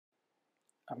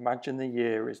Imagine the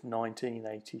year is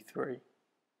 1983.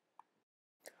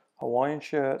 Hawaiian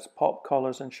shirts, pop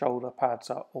collars and shoulder pads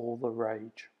are all the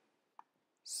rage.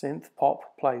 Synth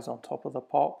pop plays on top of the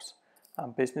pops,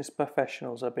 and business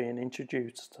professionals are being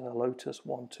introduced to the Lotus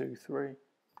 123.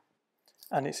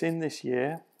 And it's in this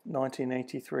year,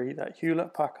 1983, that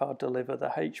Hewlett Packard deliver the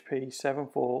HP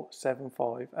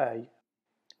 7475A.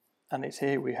 And it's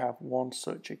here we have one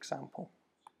such example.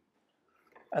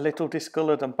 A little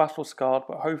discoloured and battle scarred,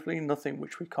 but hopefully nothing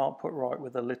which we can't put right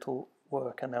with a little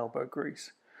work and elbow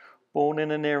grease. Born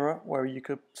in an era where you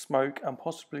could smoke and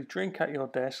possibly drink at your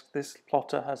desk, this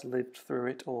plotter has lived through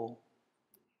it all.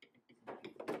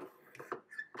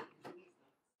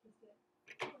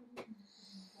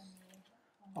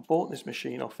 I bought this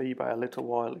machine off eBay a little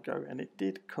while ago, and it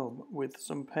did come with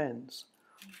some pens,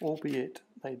 albeit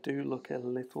they do look a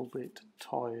little bit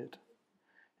tired.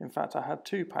 In fact, I had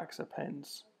 2 packs of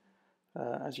pens.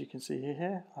 As you can see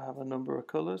here, I have a number of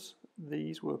colours.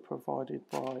 These were provided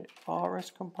by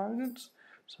RS Components,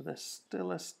 so there's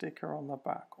still a sticker on the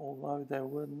back, although there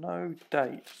were no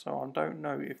date, so I don't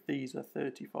know if these are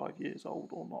 35 years old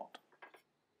or not.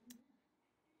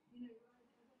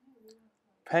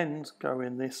 Pens go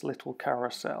in this little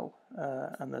carousel,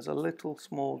 and there's a little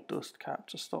small dust cap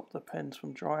to stop the pens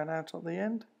from drying out at the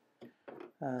end,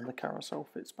 and the carousel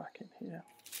fits back in here.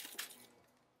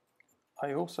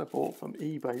 I also bought from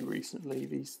eBay recently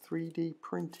these 3D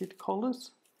printed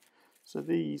collars. So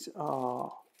these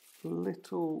are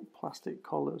little plastic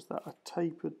collars that are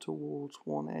tapered towards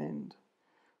one end,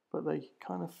 but they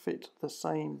kind of fit the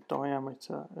same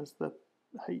diameter as the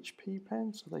HP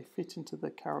pen, so they fit into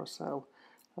the carousel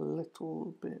a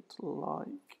little bit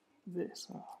like this.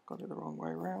 Oh, I've got it the wrong way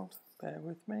around, bear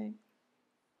with me.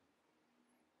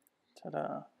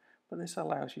 Ta-da! But this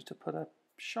allows you to put a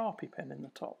Sharpie pen in the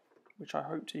top, which I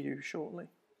hope to use shortly.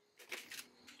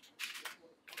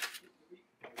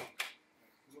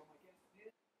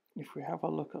 If we have a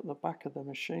look at the back of the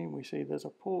machine, we see there's a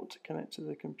port to connect to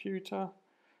the computer,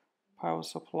 power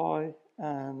supply,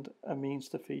 and a means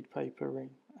to feed paper in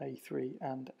A3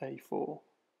 and A4.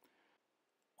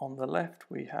 On the left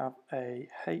we have a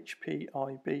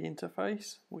HPIB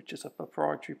interface, which is a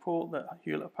proprietary port that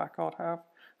Hewlett Packard have,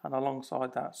 and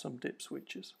alongside that some dip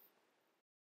switches.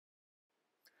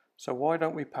 So why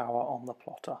don't we power on the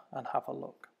plotter and have a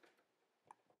look.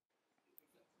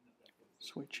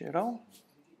 Switch it on.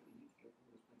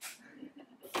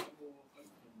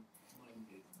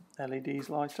 LEDs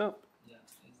light up.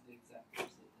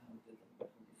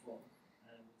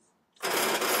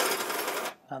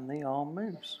 And the arm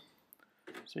moves.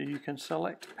 So you can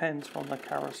select pens from the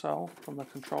carousel from the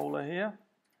controller here,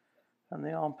 and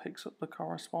the arm picks up the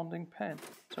corresponding pen.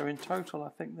 So in total I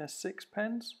think there's 6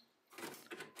 pens.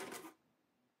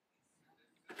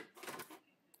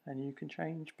 And you can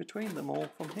change between them all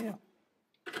from here.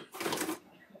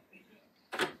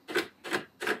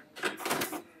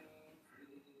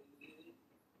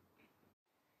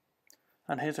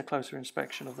 And here's a closer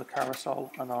inspection of the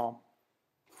carousel and arm.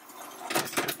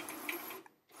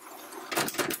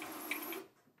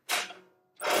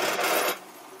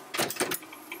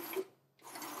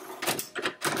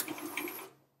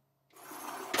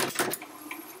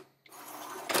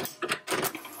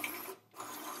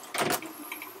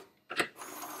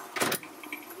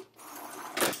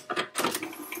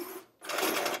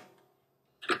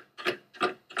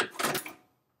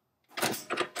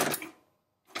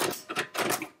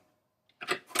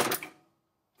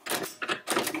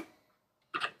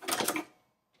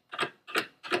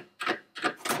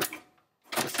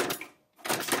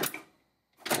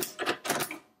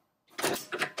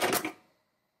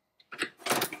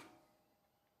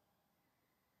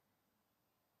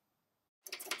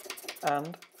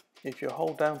 And if you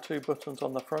hold down 2 buttons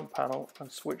on the front panel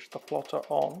and switch the plotter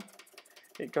on,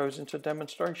 it goes into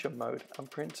demonstration mode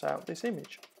and prints out this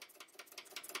image.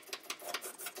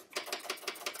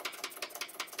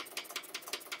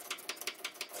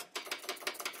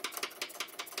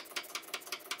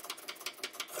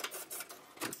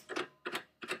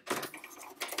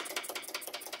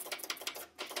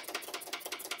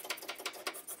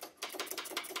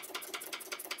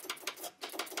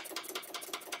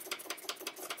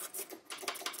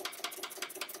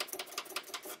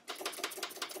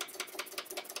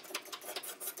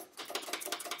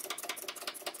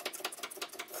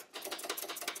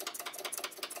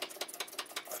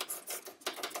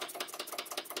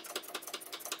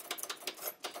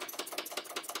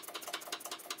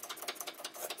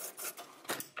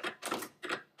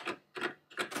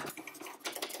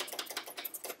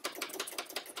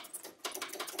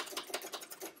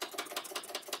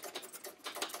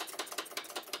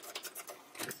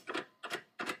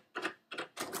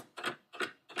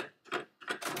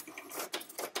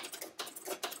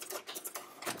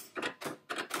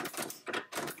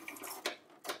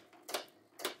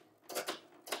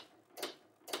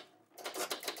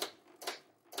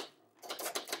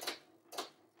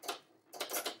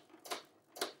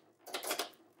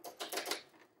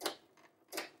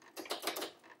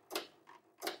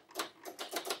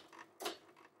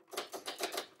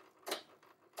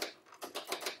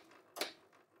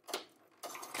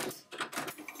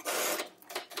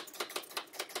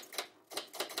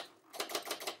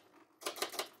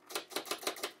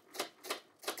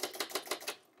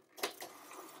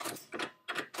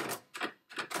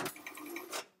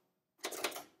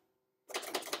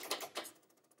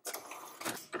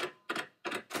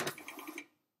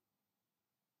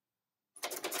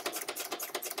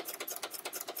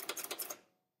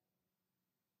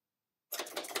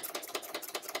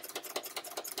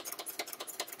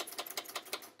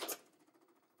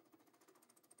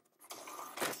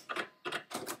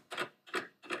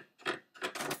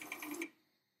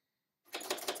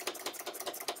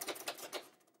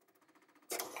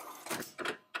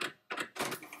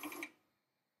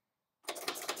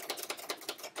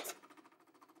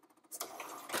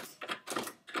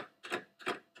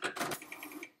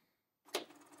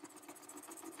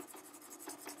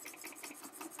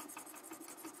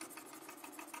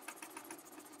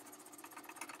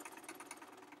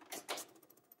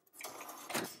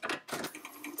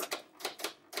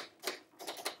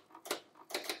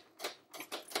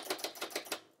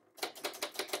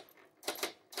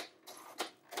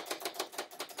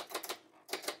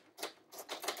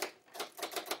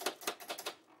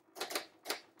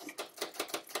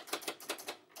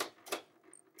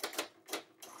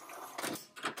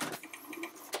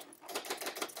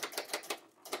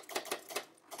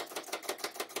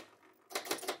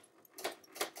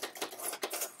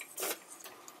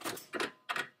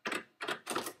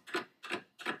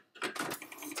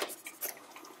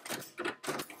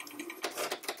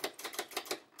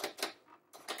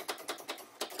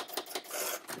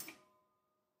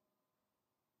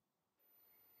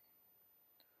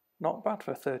 Not bad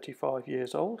for 35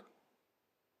 years old.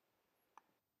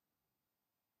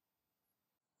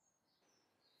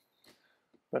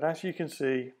 But as you can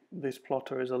see, this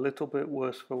plotter is a little bit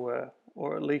worse for wear,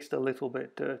 or at least a little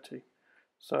bit dirty.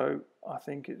 So I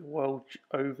think it's well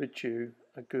overdue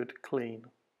a good clean.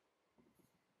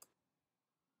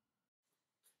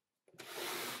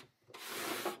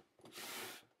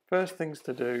 First things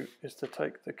to do is to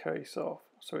take the case off.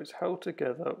 So it's held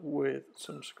together with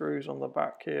some screws on the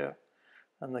back here,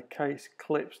 and the case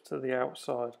clips to the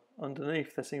outside.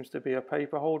 Underneath there seems to be a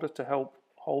paper holder to help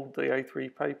hold the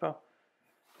A3 paper.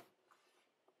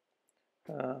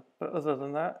 But other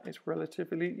than that, it's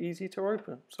relatively easy to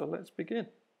open. So let's begin.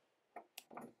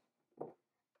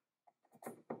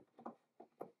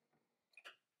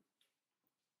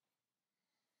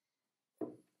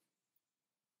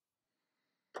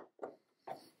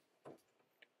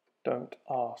 Don't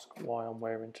ask why I'm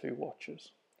wearing two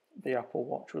watches. The Apple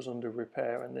Watch was under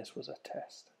repair and this was a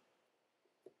test.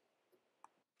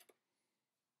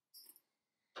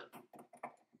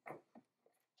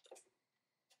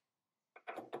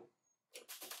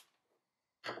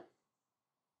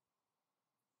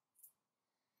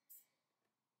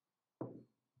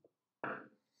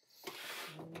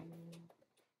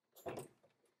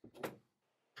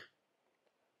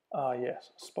 Ah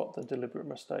yes, spot the deliberate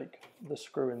mistake, the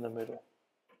screw in the middle.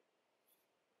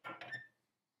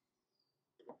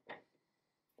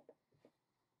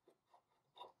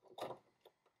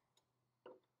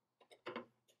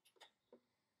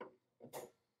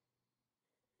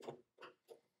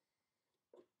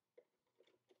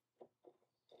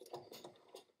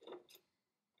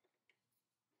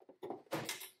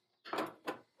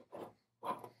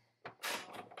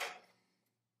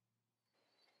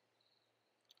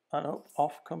 And up,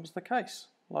 off comes the case,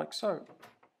 like so.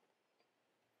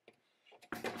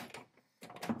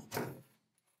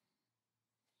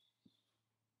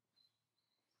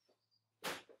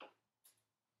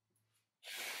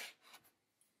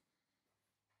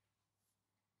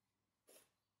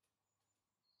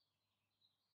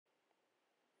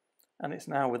 And it's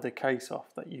now with the case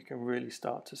off that you can really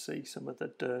start to see some of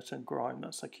the dirt and grime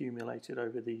that's accumulated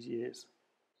over these years.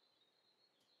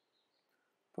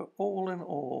 But all in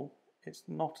all, it's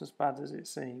not as bad as it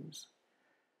seems.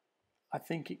 I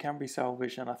think it can be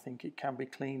salvaged and I think it can be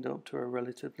cleaned up to a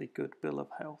relatively good bill of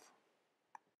health.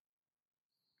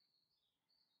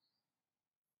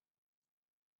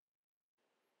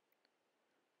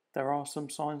 There are some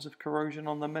signs of corrosion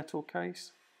on the metal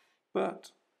case,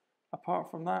 but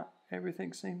apart from that,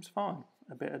 everything seems fine.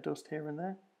 A bit of dust here and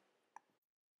there.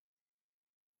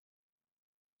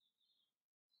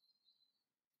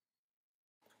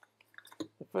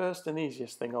 The first and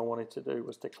easiest thing I wanted to do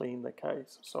was to clean the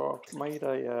case. So I've made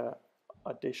a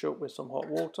dish up with some hot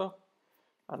water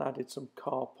and added some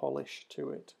car polish to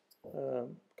it.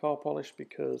 Car polish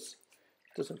because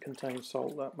it doesn't contain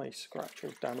salt that may scratch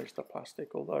or damage the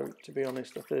plastic, although to be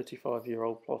honest, a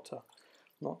 35-year-old plotter,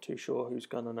 not too sure who's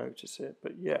going to notice it.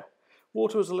 But yeah,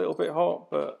 water was a little bit hot,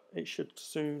 but it should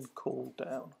soon cool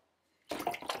down.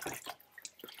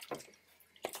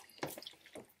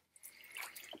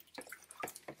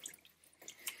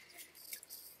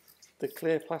 The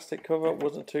clear plastic cover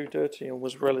wasn't too dirty and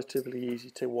was relatively easy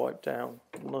to wipe down.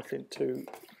 Nothing too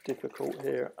difficult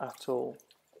here at all.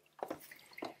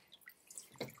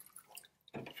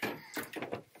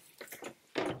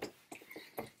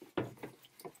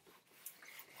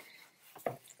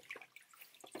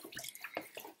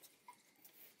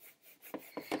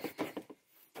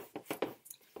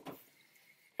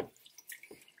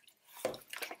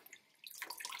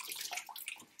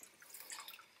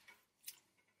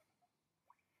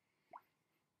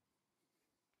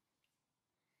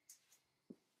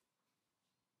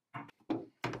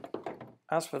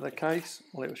 As for the case,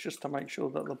 well, it was just to make sure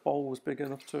that the bowl was big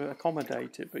enough to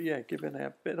accommodate it, but yeah, giving it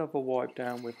a bit of a wipe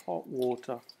down with hot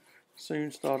water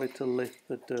soon started to lift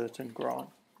the dirt and grime.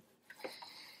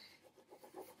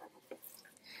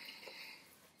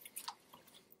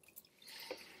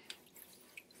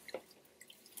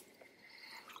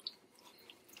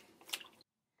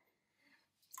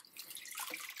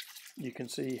 You can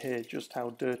see here just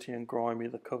how dirty and grimy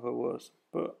the cover was,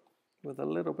 but with a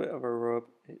little bit of a rub,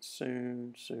 it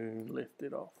soon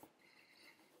lifted off.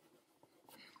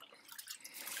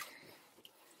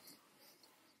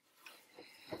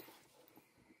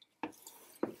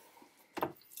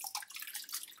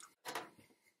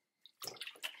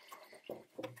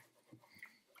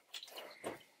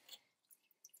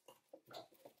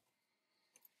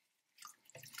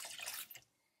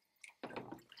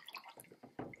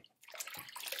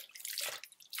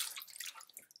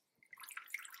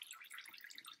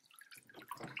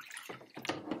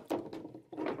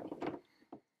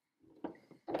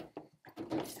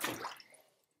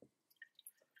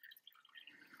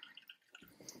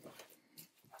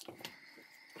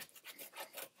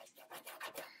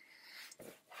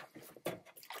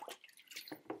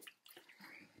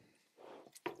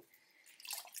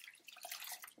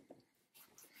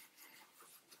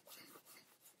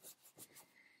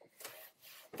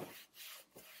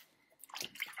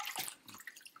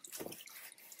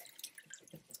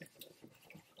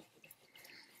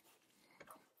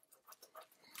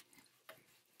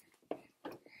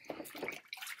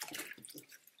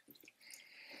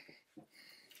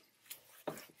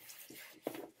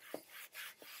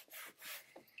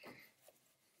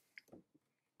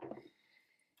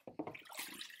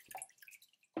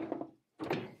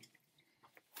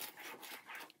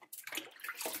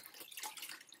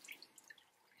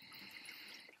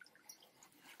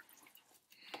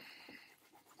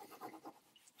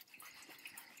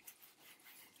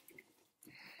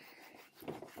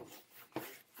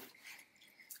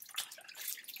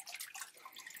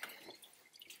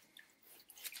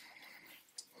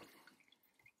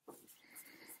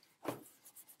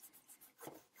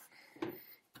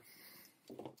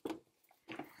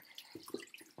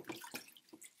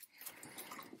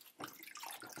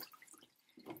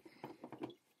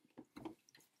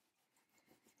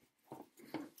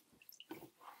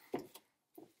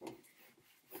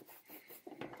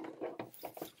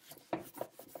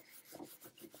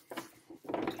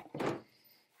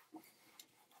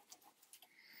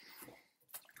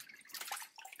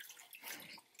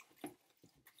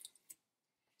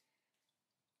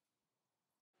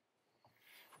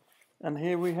 And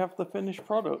here we have the finished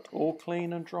product, all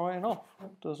clean and drying off.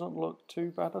 Doesn't look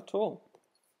too bad at all.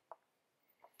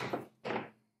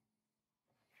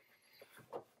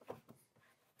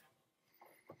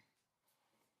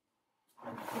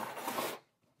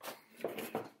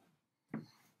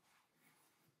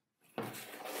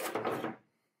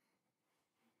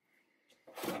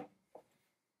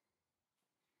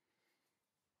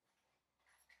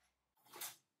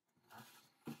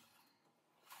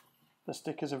 The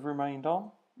stickers have remained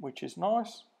on, which is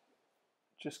nice.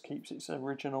 Just keeps its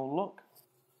original look.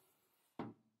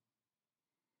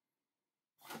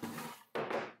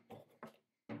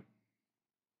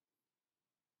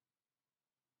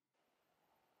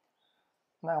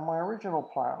 Now, my original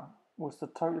plan was to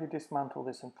totally dismantle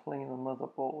this and clean the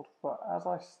motherboard, but as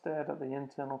I stared at the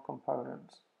internal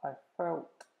components, I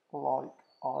felt like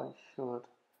I should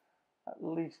at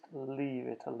least leave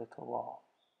it a little while,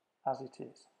 as it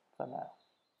is for now.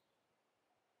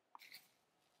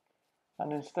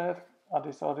 And instead, I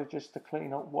decided just to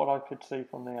clean up what I could see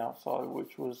from the outside,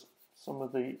 which was some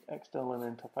of the external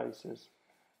interfaces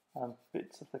and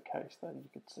bits of the case that you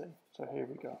could see. So here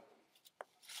we go.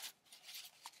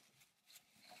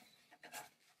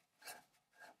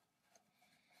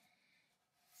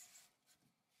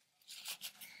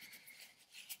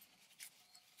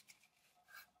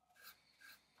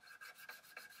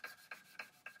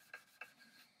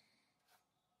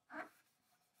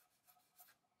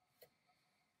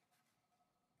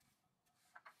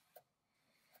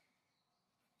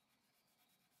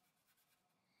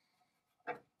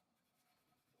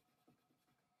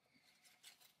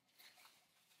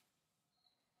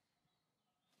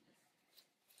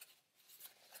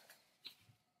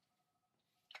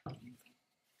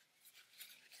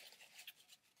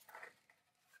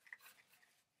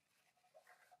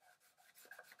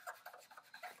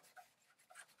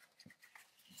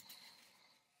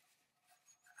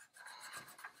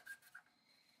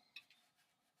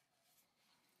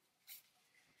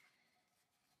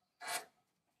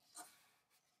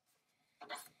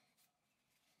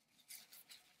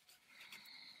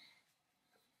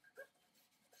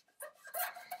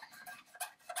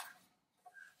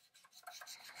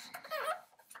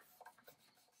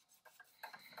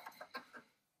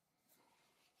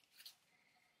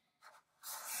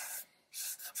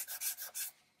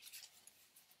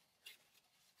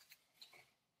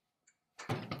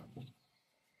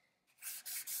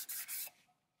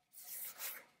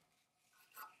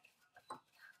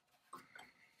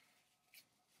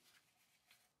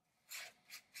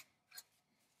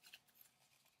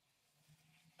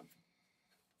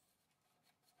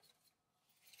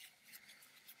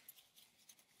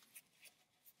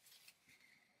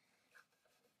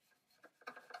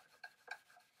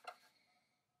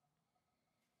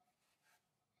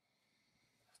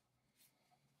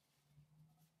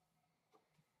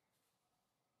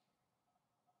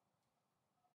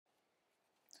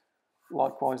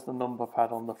 Likewise, the number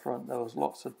pad on the front, there was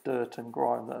lots of dirt and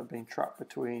grime that had been trapped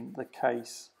between the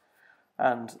case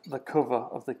and the cover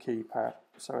of the keypad.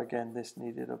 So again, this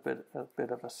needed a bit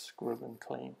of a scrub and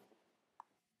clean.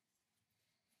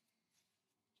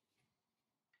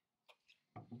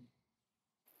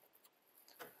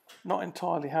 Not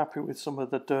entirely happy with some of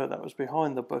the dirt that was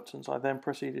behind the buttons, I then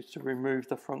proceeded to remove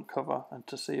the front cover and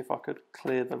to see if I could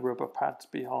clear the rubber pads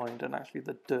behind and actually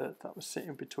the dirt that was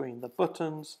sitting between the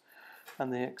buttons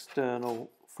and the external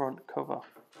front cover.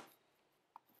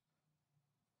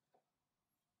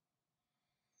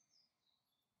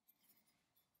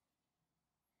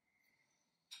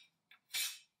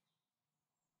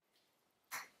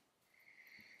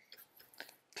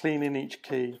 Cleaning each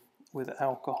key with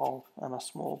alcohol and a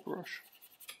small brush.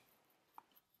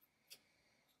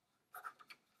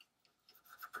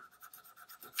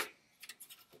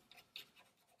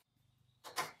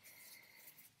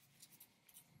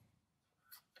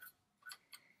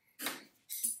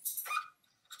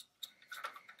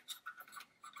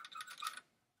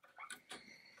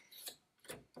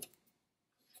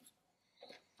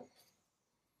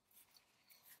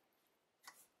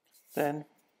 Then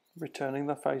returning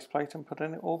the faceplate and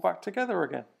putting it all back together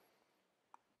again.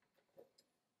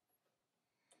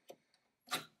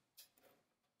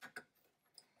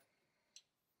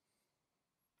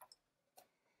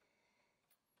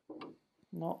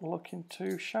 Not looking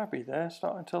too shabby there,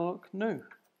 starting to look new.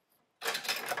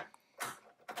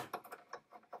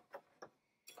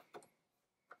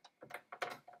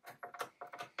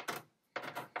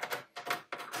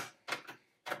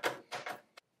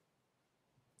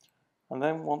 And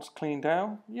then once cleaned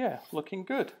down, yeah, looking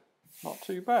good. Not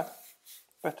too bad.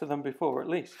 Better than before at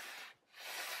least.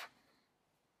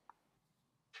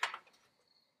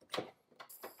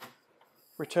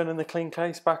 Returning the clean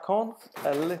case back on,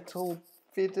 a little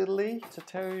fiddly to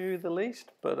tell you the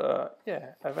least, but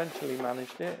yeah, eventually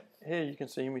managed it. Here you can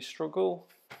see me struggle,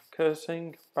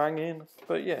 cursing, banging,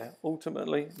 but yeah,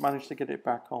 ultimately managed to get it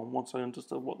back on once I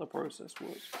understood what the process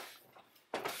was.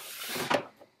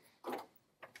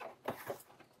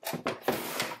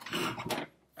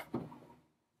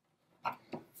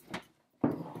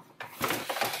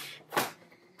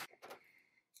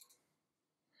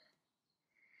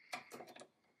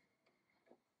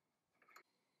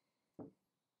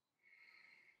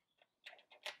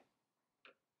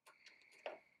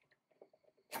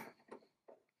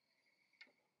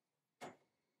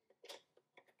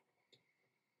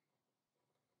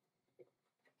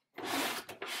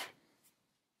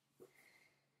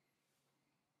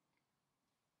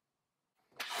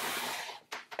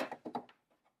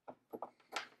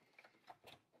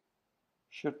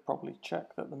 Should probably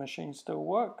check that the machine still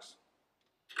works.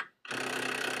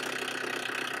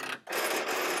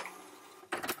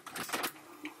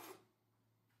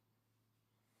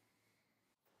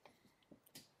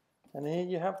 And here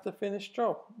you have the finished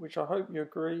job, which I hope you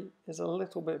agree is a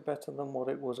little bit better than what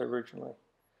it was originally.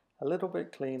 A little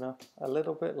bit cleaner, a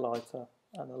little bit lighter,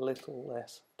 and a little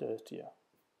less dirtier.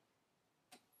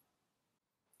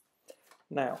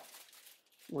 Now,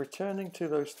 returning to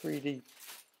those 3D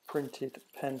printed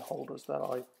pen holders that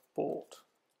I bought.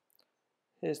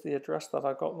 Here's the address that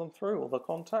I got them through, or the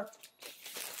contact.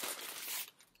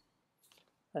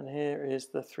 And here is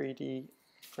the 3D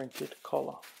printed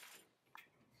collar.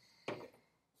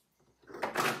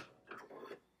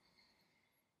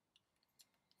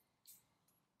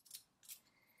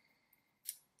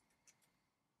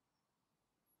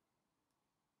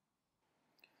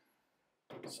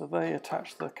 So they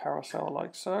attach the carousel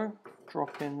like so,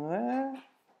 drop in there,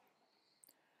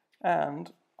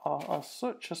 and are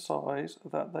such a size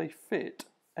that they fit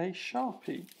a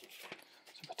Sharpie.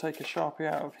 So if I take a Sharpie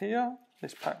out of here,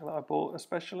 this pack that I bought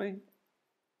especially,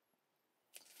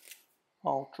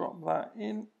 I'll drop that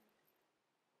in,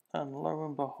 and lo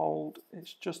and behold,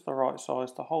 it's just the right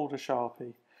size to hold a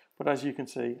Sharpie. But as you can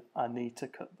see, I need to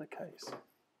cut the case.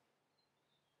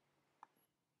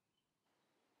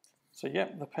 So yeah,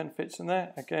 the pen fits in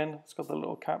there. Again, it's got the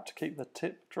little cap to keep the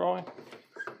tip dry.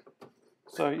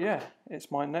 So yeah, it's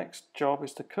my next job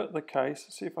is to cut the case,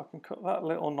 see if I can cut that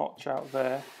little notch out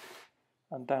there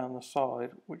and down the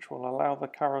side, which will allow the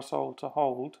carousel to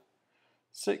hold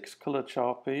 6 coloured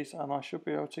Sharpies, and I should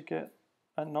be able to get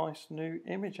a nice new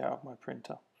image out of my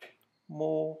printer.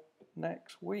 More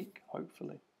next week,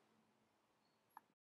 hopefully.